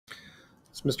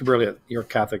It's Mr. Burley at York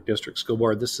Catholic District School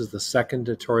Board. This is the second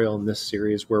tutorial in this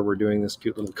series where we're doing this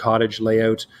cute little cottage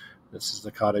layout. This is the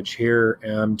cottage here.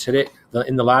 Today,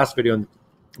 in the last video, in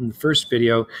the first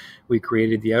video, we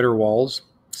created the outer walls,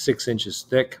 6 inches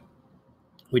thick.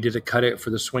 We did a cutout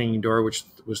for the swinging door, which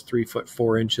was 3 foot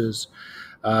 4 inches.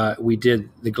 We did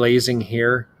the glazing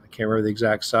here. I can't remember the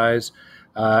exact size.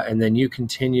 And then you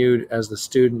continued as the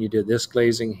student. You did this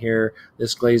glazing here,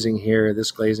 this glazing here, this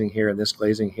glazing here, and this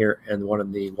glazing here, and one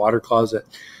in the water closet.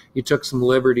 You took some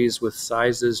liberties with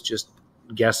sizes, just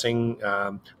guessing,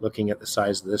 looking at the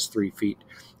size of this 3 feet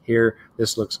here.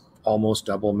 This looks almost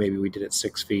double. Maybe we did it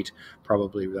 6 feet.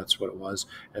 Probably that's what it was.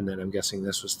 And then I'm guessing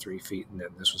this was 3 feet, and then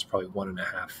this was probably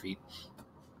 1.5 feet.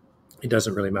 It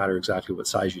doesn't really matter exactly what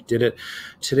size you did it.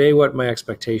 Today, what my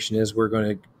expectation is, we're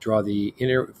going to draw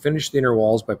finish the inner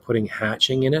walls by putting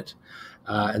hatching in it,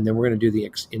 and then we're going to do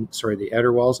the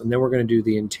outer walls, and then we're going to do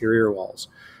the interior walls.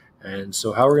 And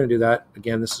so, how we're going to do that?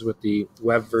 Again, this is with the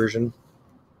web version.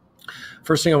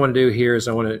 First thing I want to do here is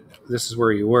this is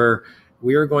where you were.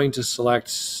 We are going to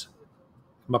select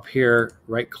up here,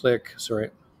 right-click,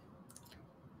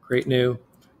 create new,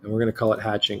 and we're going to call it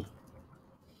hatching.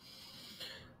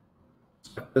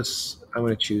 This, I'm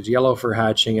going to choose yellow for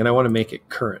hatching, and I want to make it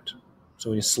current. So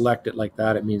when you select it like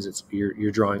that, it means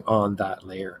you're drawing on that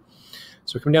layer.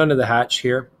 So come down to the hatch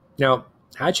here. Now,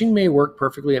 hatching may work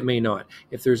perfectly, it may not.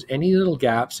 If there's any little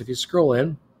gaps, if you scroll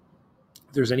in,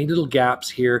 if there's any little gaps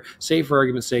here, say for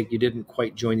argument's sake, you didn't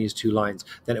quite join these two lines,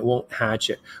 then it won't hatch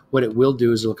it. What it will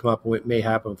do is it'll come up, and what may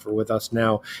happen with us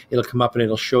now, it'll come up and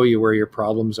it'll show you where your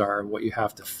problems are and what you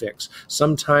have to fix.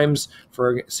 Sometimes,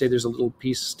 say there's a little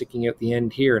piece sticking out the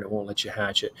end here and it won't let you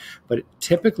hatch it. But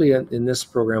typically in this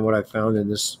program, what I've found in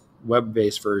this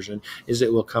web-based version is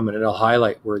it will come and it'll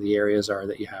highlight where the areas are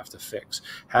that you have to fix.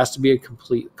 It has to be a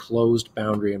complete closed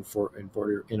boundary in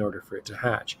order for it to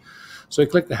hatch. So I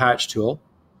click the hatch tool,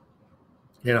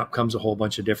 and up comes a whole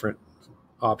bunch of different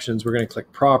options. We're going to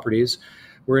click properties.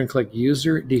 We're going to click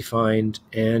user defined,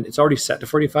 and it's already set to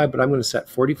 45, but I'm going to set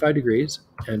 45 degrees,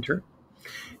 enter.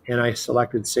 And I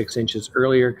selected 6 inches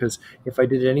earlier because if I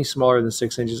did it any smaller than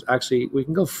 6 inches, actually we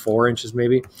can go 4 inches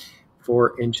maybe.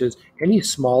 4 inches, any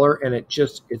smaller, and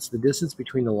it's the distance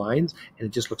between the lines, and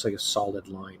it just looks like a solid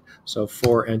line. So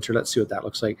 4, enter. Let's see what that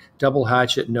looks like. Double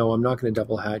hatch it. No, I'm not going to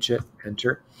double hatch it.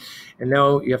 Enter. And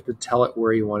now you have to tell it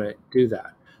where you want to do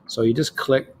that. So you just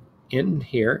click in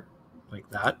here like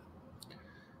that,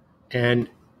 and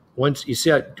once you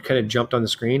see I kind of jumped on the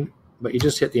screen, but you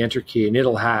just hit the enter key and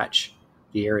it'll hatch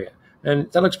the area,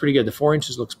 and that looks pretty good. The 4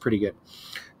 inches looks pretty good.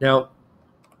 Now,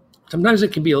 sometimes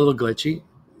it can be a little glitchy.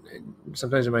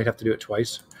 Sometimes I might have to do it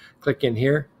twice. Click in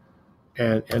here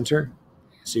and enter.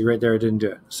 See right there, I didn't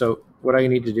do it. So what I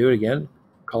need to do it again,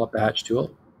 call up the hatch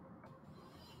tool.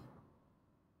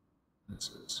 This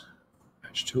is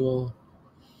hatch tool,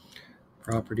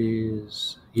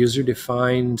 properties, user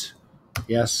defined,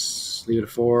 yes, leave it at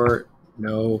 4,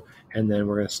 no, and then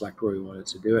we're going to select where we wanted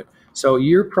to do it. So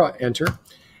enter.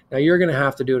 Now you're going to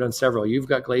have to do it on several. You've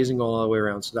got glazing going all the way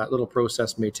around, so that little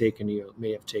process may have taken you a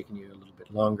little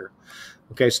bit longer.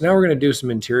 Okay, so now we're going to do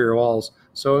some interior walls.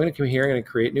 So I'm going to come here, I'm going to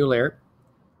create new layer.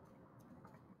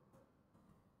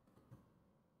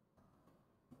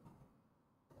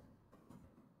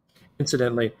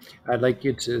 Incidentally, I'd like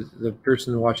you to, the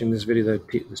person watching this video,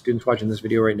 the students watching this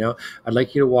video right now, I'd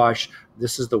like you to watch,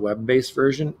 this is the web-based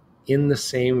version. In the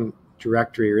same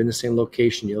directory or in the same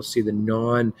location, you'll see the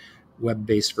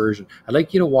non-web-based version. I'd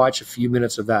like you to watch a few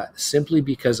minutes of that, simply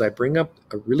because I bring up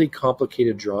a really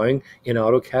complicated drawing in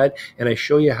AutoCAD and I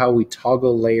show you how we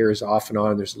toggle layers off and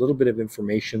on. There's a little bit of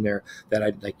information there that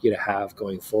I'd like you to have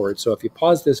going forward. So if you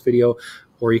pause this video,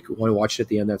 or you want to watch it at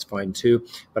the end, that's fine too,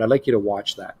 but I'd like you to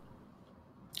watch that.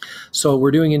 So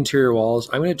we're doing interior walls.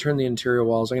 I'm going to turn the interior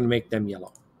walls, I'm going to make them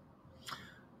yellow.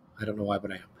 I don't know why,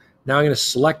 but I am. Now I'm going to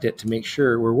select it to make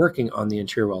sure we're working on the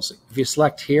interior walls. If you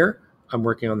select here, I'm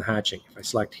working on the hatching. If I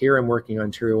select here, I'm working on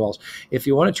interior walls. If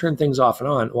you want to turn things off and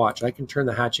on, watch, I can turn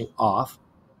the hatching off,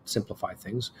 simplify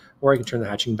things, or I can turn the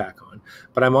hatching back on.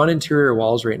 But I'm on interior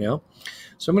walls right now.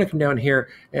 So I'm going to come down here,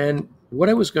 and what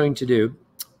I was going to do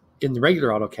in the regular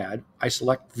AutoCAD, I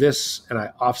select this and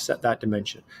I offset that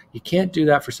dimension. You can't do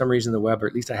that for some reason in the web, or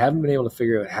at least I haven't been able to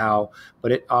figure out how,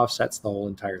 but it offsets the whole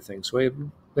entire thing. So we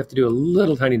have to do a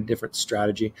little tiny different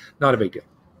strategy, not a big deal.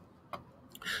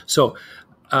 So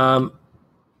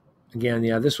again,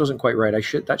 yeah, this wasn't quite right. That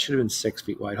should have been 6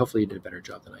 feet wide. Hopefully you did a better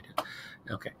job than I did.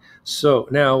 Okay, so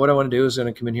now what I want to do is I'm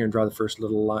going to come in here and draw the first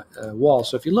little wall.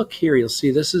 So if you look here, you'll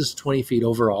see this is 20 feet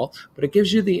overall, but it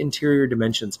gives you the interior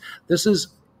dimensions. This is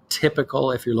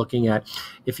typical if you're looking at,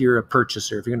 if you're a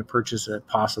purchaser, if you're going to purchase a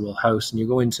possible house and you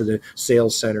go into the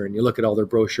sales center and you look at all their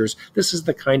brochures, this is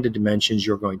the kind of dimensions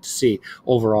you're going to see.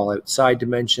 Overall outside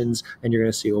dimensions, and you're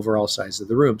going to see overall size of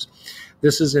the rooms.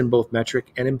 This is in both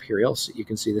metric and imperial. So you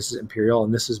can see this is imperial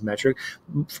and this is metric.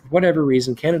 For whatever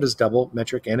reason, Canada's double,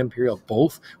 metric and imperial,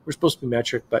 both. We're supposed to be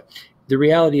metric, but the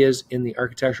reality is in the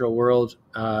architectural world,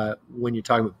 when you're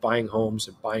talking about buying homes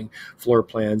and buying floor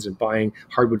plans and buying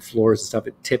hardwood floors and stuff,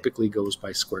 it typically goes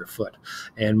by square foot.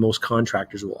 And most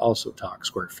contractors will also talk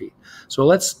square feet. So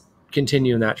let's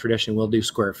continue in that tradition. We'll do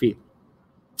square feet.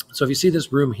 So if you see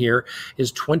this room here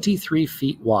is 23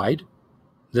 feet wide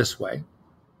this way.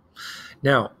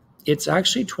 Now, it's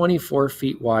actually 24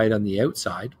 feet wide on the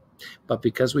outside, but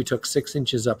because we took 6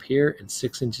 inches up here and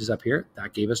 6 inches up here,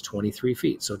 that gave us 23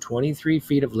 feet. So 23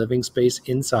 feet of living space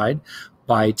inside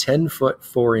by 10 foot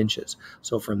 4 inches.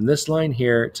 So from this line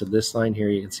here to this line here,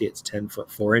 you can see it's 10 foot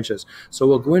 4 inches. So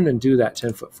we'll go in and do that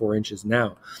 10 foot 4 inches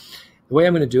now. The way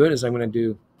I'm going to do it is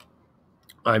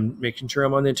I'm making sure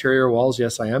I'm on the interior walls.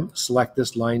 Yes, I am. Select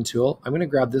this line tool. I'm going to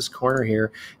grab this corner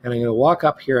here and I'm going to walk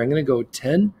up here. I'm going to go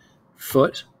 10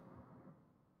 foot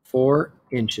 4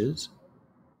 inches,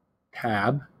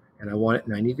 tab, and I want it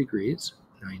 90 degrees,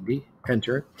 90,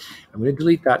 enter. I'm going to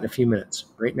delete that in a few minutes.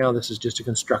 Right now, this is just a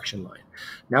construction line.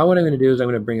 Now what I'm going to do is I'm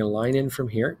going to bring a line in from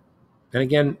here. And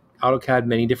again, AutoCAD,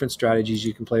 many different strategies.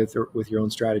 You can play with your own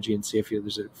strategy and see if you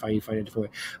find a different way.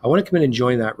 I want to come in and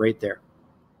join that right there.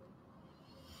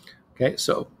 Okay,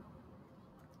 so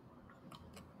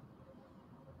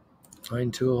line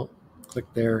tool. Click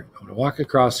there. I'm going to walk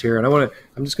across here, and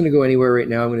I'm just going to go anywhere right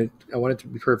now. I want it to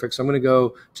be perfect. So I'm going to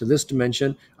go to this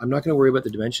dimension. I'm not going to worry about the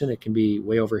dimension. It can be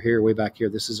way over here, way back here.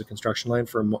 This is a construction line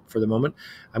for the moment.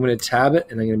 I'm going to tab it,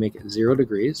 and I'm going to make it 0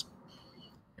 degrees.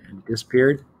 And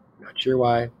disappeared. Not sure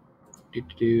why.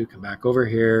 Come back over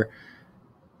here.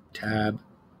 Tab.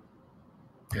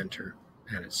 Enter.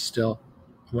 And it's still.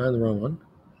 Am I on the wrong one?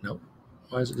 Nope.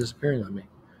 Why is it disappearing on me?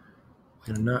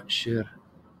 I'm not sure.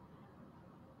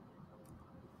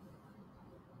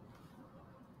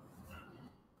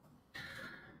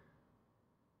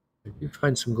 You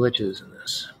find some glitches in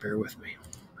this. Bear with me.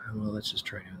 Well, let's just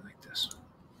try doing it like this.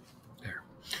 There.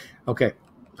 Okay.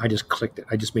 I just clicked it.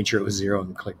 I just made sure it was 0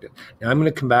 and clicked it. Now I'm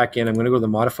going to come back in. I'm going to go to the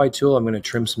modify tool. I'm going to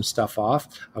trim some stuff off.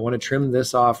 I want to trim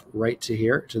this off right to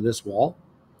here, to this wall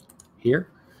here.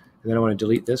 And then I want to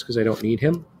delete this because I don't need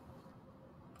him.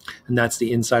 And that's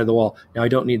the inside of the wall. Now I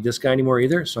don't need this guy anymore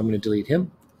either, so I'm going to delete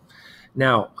him.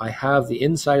 Now I have the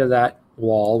inside of that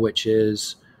wall, which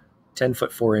is 10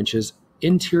 foot 4 inches.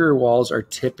 Interior walls are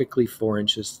typically 4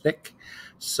 inches thick.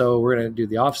 So we're going to do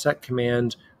the offset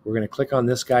command. We're going to click on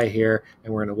this guy here,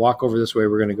 and we're going to walk over this way.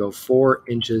 We're going to go 4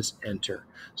 inches, enter.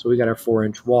 So we got our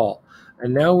 4-inch wall.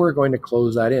 And now we're going to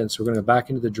close that in. So we're going to go back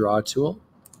into the draw tool,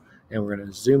 and we're going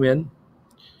to zoom in,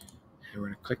 and we're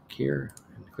going to click here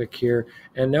and click here.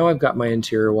 And now I've got my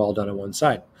interior wall done on one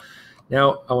side.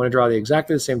 Now I want to draw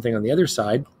exactly the same thing on the other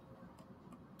side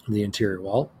of the interior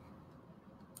wall.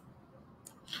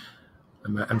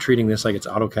 I'm treating this like it's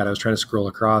AutoCAD. I was trying to scroll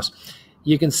across.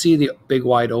 You can see the big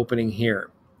wide opening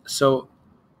here. So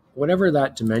whatever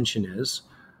that dimension is,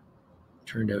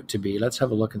 turned out to be, let's have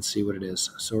a look and see what it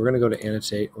is. So we're going to go to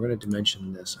annotate. We're going to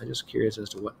dimension this. I'm just curious as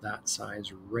to what that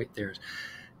size right there is.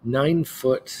 9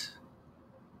 foot.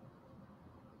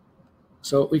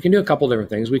 So we can do a couple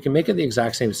different things. We can make it the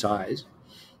exact same size,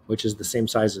 which is the same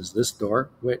size as this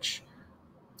door, which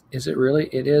is it really?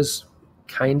 It is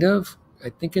kind of. I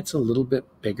think it's a little bit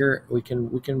bigger. We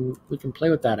can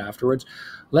play with that afterwards.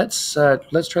 Let's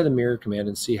try the mirror command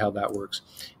and see how that works.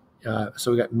 So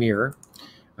we got mirror.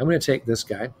 I'm going to take this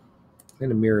guy. I'm going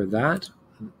to mirror that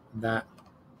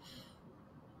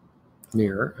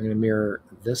mirror. I'm going to mirror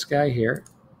this guy here,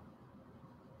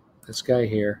 this guy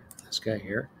here, this guy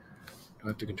here. Do I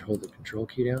have to control the control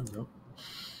key down? No.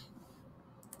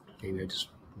 Maybe I just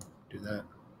do that.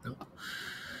 No.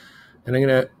 And I'm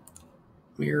going to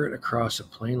mirror it across a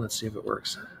plane. Let's see if it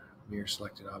works. Mirror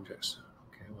selected objects.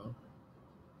 Okay, well,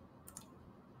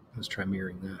 let's try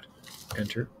mirroring that.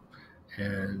 Enter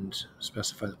and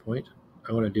specify the point.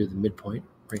 I want to do the midpoint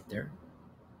right there.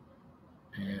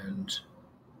 And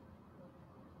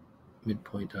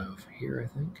midpoint of here,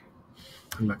 I think.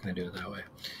 I'm not going to do it that way.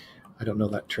 I don't know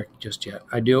that trick just yet.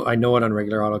 I know it on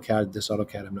regular AutoCAD. This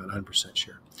AutoCAD, I'm not 100%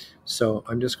 sure. So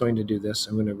I'm just going to do this.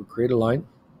 I'm going to create a line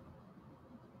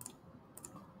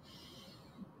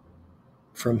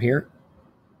from here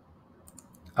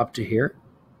up to here.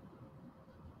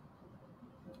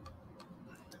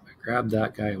 If I grab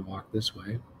that guy and walk this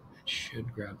way, it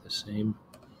should grab the same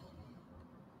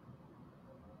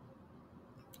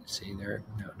See there,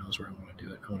 now it knows where I want to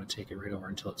do it. I want to take it right over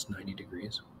until it's 90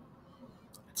 degrees.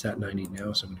 It's at 90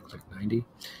 now, so I'm going to click 90.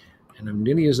 And I'm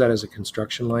going to use that as a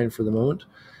construction line for the moment.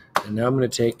 And now I'm going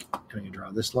to take, and I'm going to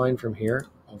draw this line from here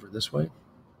over this way.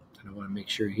 And I want to make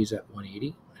sure he's at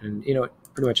 180. And you know, it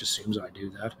pretty much assumes I do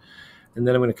that. And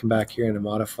then I'm going to come back here and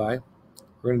modify.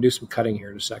 We're going to do some cutting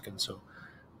here in a second. So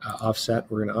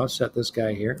offset, we're going to offset this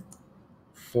guy here,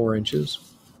 4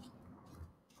 inches.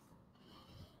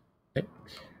 Okay.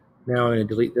 Now I'm going to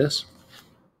delete this.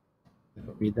 I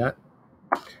don't need that.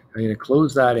 I'm going to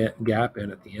close that gap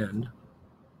in at the end.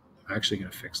 I'm actually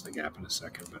going to fix the gap in a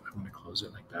second, but I'm going to close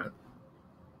it like that.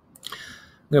 I'm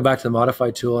going to go back to the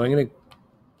modify tool, and I'm going to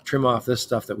trim off this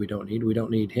stuff that we don't need. We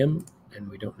don't need him, and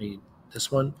we don't need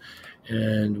this one.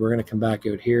 And we're going to come back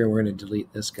out here, and we're going to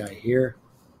delete this guy here,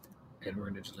 and we're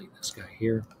going to delete this guy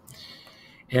here.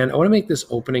 And I want to make this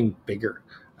opening bigger.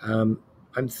 I'm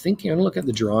thinking, I'm going to look at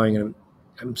the drawing, and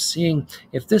I'm seeing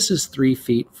if this is 3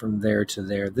 feet from there to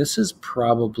there, this is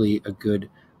probably a good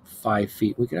 5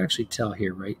 feet. We can actually tell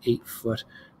here, right? 8 foot.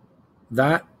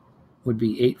 That would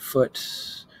be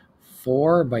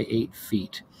 8'4" by 8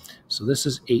 feet. So this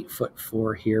is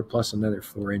 8'4" here, plus another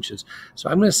 4 inches. So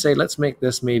I'm going to say, let's make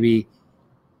this maybe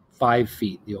 5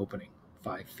 feet, the opening,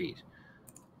 5 feet.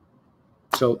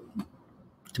 So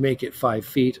to make it 5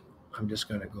 feet, I'm just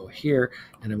going to go here,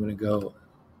 and I'm going to go,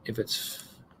 if it's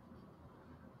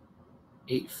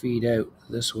 8 feet out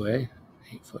this way,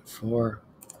 8'4".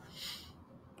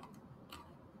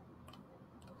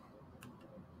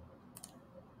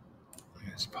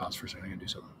 Let's pause for a second. I'm going to do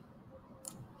something.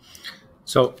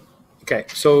 So, okay.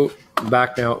 So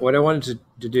back now, what I wanted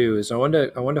to do is I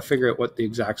wanted to figure out what the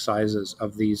exact sizes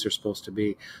of these are supposed to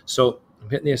be. So I'm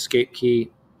hitting the escape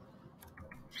key.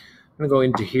 I'm going to go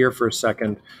into here for a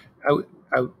second.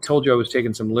 I told you I was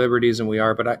taking some liberties, and we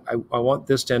are, but I want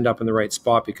this to end up in the right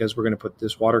spot because we're going to put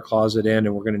this water closet in,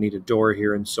 and we're going to need a door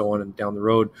here and so on and down the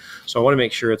road. So I want to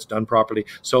make sure it's done properly.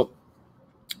 So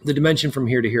the dimension from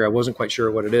here to here, I wasn't quite sure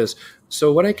what it is.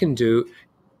 So what I can do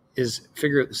is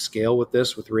figure out the scale with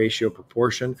this with ratio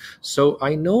proportion. So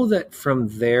I know that from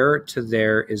there to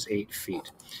there is 8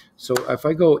 feet. So if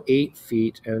I go 8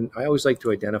 feet, and I always like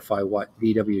to identify what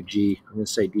DWG, I'm going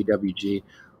to say DWG,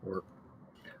 or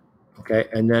okay,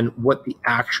 and then what the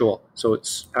actual, so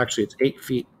it's 8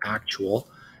 feet actual.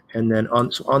 And then on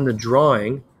the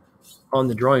drawing,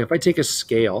 if I take a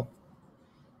scale,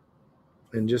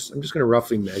 and I'm just going to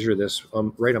roughly measure this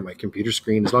right on my computer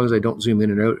screen. As long as I don't zoom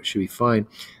in and out, it should be fine.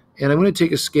 And I'm going to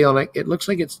take a scale, and it looks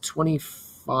like it's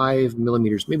 25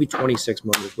 millimeters, maybe 26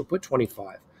 millimeters. We'll put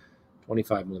 25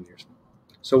 millimeters.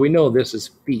 So we know this is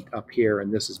feet up here,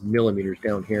 and this is millimeters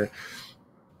down here.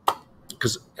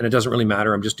 And it doesn't really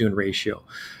matter. I'm just doing ratio.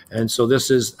 And so this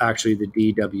is actually the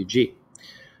DWG.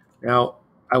 Now,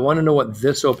 I want to know what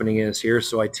this opening is here.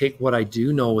 So I take what I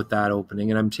do know with that opening,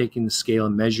 and I'm taking the scale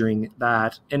and measuring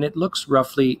that. And it looks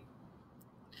roughly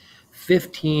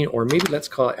 15, or maybe let's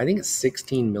call it, I think it's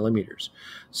 16 millimeters.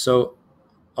 So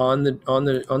on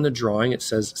the drawing, it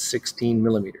says 16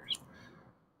 millimeters.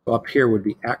 So up here would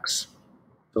be X.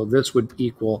 So this would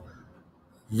equal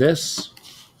this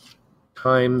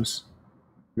times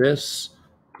this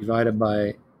divided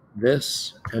by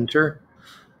this, enter.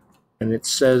 And it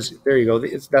says, there you go.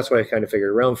 That's what I kind of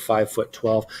figured, around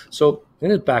 5'12". So I'm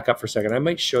going to back up for a second. I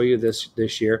might show you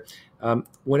this year.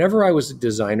 Whenever I was a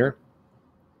designer,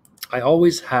 I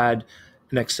always had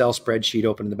an Excel spreadsheet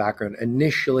open in the background.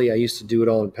 Initially, I used to do it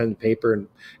all in pen and paper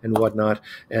and whatnot.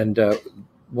 And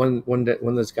one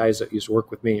of those guys that used to work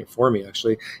with me, for me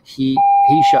actually, he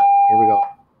shut. Here we go.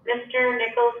 Mr.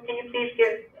 Nichols, can you please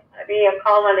give me a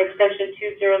call on extension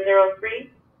 2003?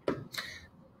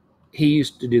 He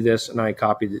used to do this, and I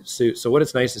copied it. So what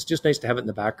it's nice, it's just nice to have it in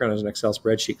the background as an Excel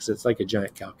spreadsheet because it's like a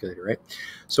giant calculator, right?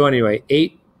 So anyway,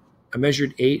 I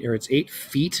measured 8, or it's 8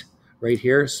 feet right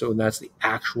here. So that's the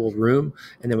actual room.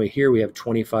 And then here we have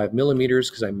 25 millimeters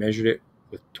because I measured it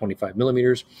with 25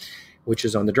 millimeters, which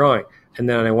is on the drawing. And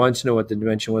then I wanted to know what the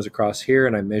dimension was across here,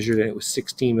 and I measured it. It was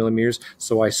 16 millimeters.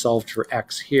 So I solved for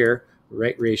X here,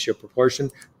 right? Ratio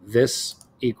proportion. This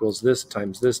equals this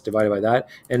times this divided by that.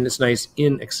 And it's nice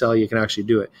in Excel, you can actually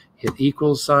do it. Hit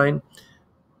equals sign,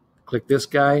 click this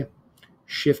guy,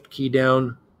 shift key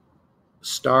down,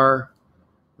 star,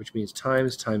 which means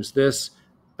times this,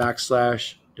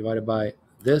 backslash, divided by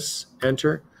this,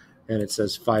 enter, and it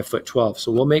says 5'12".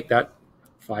 So we'll make that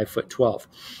 5'12".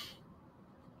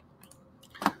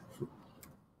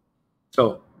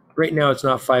 So right now it's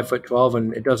not 5'12",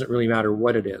 and it doesn't really matter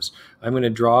what it is. I'm going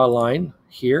to draw a line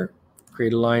here,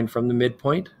 create a line from the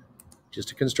midpoint,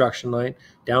 just a construction line,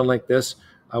 down like this.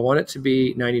 I want it to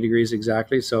be 90 degrees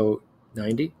exactly, so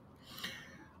 90.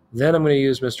 Then I'm going to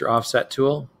use Mr. Offset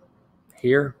tool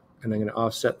here, and I'm going to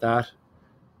offset that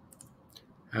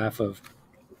half of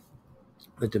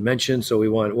the dimension. So we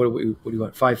want, what do you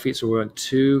want? 5 feet. So we want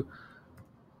 2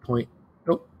 point,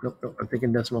 nope, I'm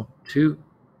thinking decimal, 2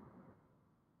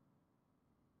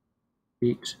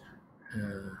 feet.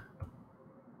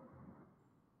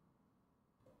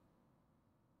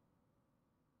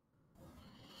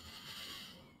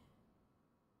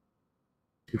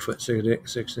 2 foot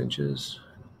 6 inches.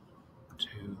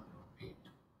 2 feet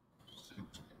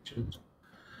 6 inches.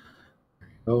 There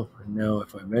you go. And now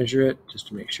if I measure it, just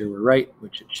to make sure we're right,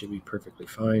 which it should be perfectly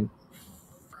fine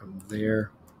from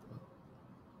there.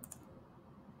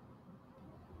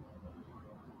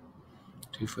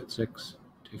 2 foot 6,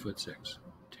 2 foot 6.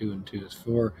 2 and 2 is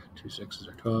 4. 2 6s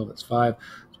are 12. That's 5.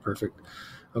 It's perfect.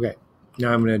 Okay.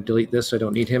 Now I'm going to delete this so I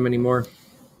don't need him anymore.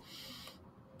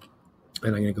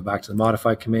 And I'm going to go back to the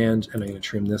modify command, and I'm going to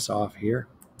trim this off here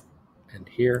and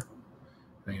here.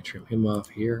 I'm going to trim him off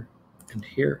here and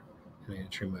here. And I'm going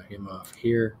to trim him off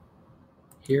here,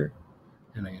 here.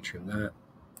 And I'm going to trim that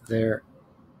there,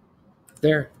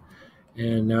 there.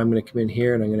 And now I'm going to come in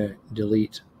here and I'm going to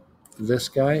delete this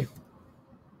guy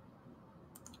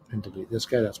and delete this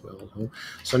guy. That's my old home.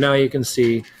 So now you can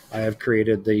see I have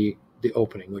created the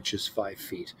opening, which is 5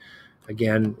 feet.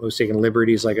 Again, I was taking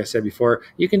liberties, like I said before.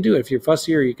 You can do it. If you're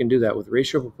fussier, you can do that. With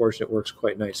ratio proportion, it works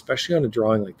quite nice, especially on a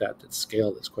drawing like that that's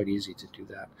scaled. It's quite easy to do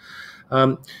that.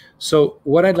 So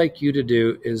what I'd like you to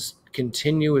do is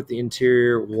continue with the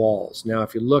interior walls. Now,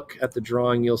 if you look at the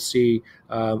drawing, you'll see,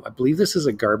 I believe this is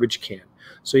a garbage can.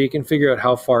 So you can figure out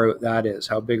how far out that is,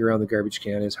 how big around the garbage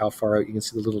can is, how far out. You can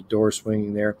see the little door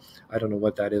swinging there. I don't know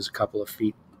what that is, a couple of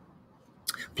feet.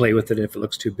 Play with it if it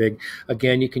looks too big.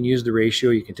 Again, you can use the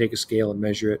ratio. You can take a scale and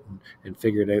measure it and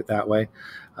figure it out that way,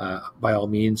 by all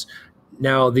means.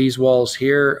 Now, these walls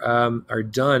here are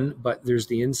done, but there's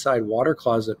the inside water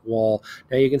closet wall.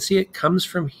 Now, you can see it comes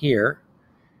from here,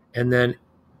 and then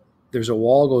there's a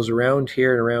wall goes around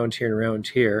here and around here and around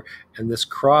here, and this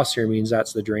cross here means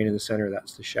that's the drain in the center,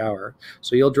 that's the shower.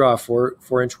 So you'll draw a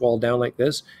 4-inch wall down like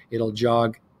this. It'll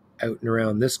jog out and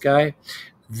around this guy.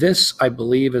 This, I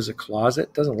believe, is a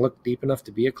closet. Doesn't look deep enough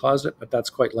to be a closet, but that's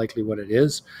quite likely what it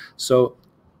is. So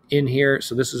in here,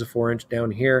 so this is a 4-inch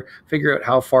down here. Figure out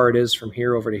how far it is from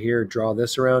here over to here. Draw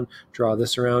this around. Draw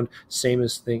this around. Same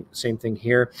thing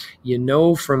here. You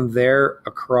know from there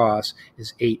across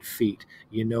is 8 feet.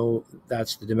 You know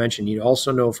that's the dimension. You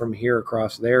also know from here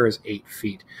across there is 8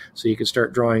 feet. So you can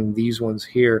start drawing these ones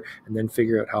here and then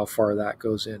figure out how far that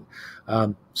goes in.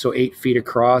 So 8 feet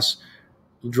across.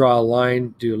 Draw a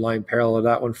line, do a line parallel to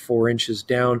that one, 4 inches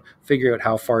down, figure out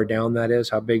how far down that is,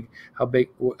 how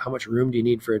much room do you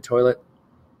need for a toilet,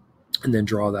 and then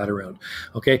draw that around.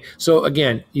 Okay, so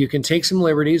again, you can take some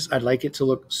liberties. I'd like it to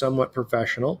look somewhat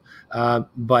professional,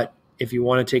 but if you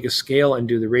want to take a scale and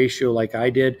do the ratio like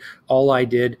I did, all I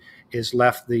did is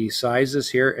left the sizes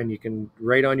here, and you can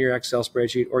write on your Excel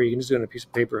spreadsheet, or you can just do it on a piece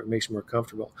of paper. It makes you more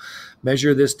comfortable.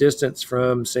 Measure this distance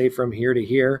from, say, from here to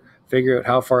here, figure out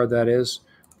how far that is.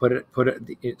 Put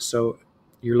it so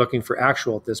you're looking for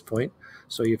actual at this point.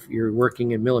 So if you're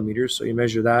working in millimeters, so you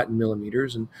measure that in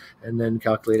millimeters and then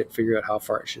calculate it, figure out how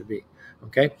far it should be.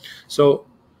 Okay. So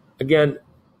again,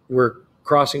 we're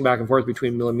crossing back and forth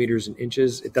between millimeters and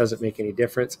inches. It doesn't make any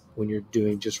difference when you're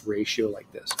doing just ratio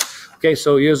like this. Okay.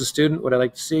 So you as a student, what I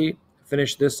like to see,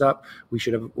 finish this up. We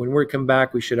should have, when we come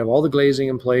back, we should have all the glazing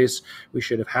in place. We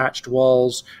should have hatched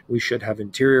walls. We should have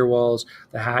interior walls.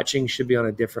 The hatching should be on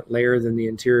a different layer than the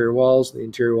interior walls. The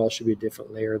interior walls should be a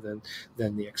different layer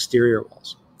than the exterior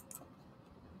walls.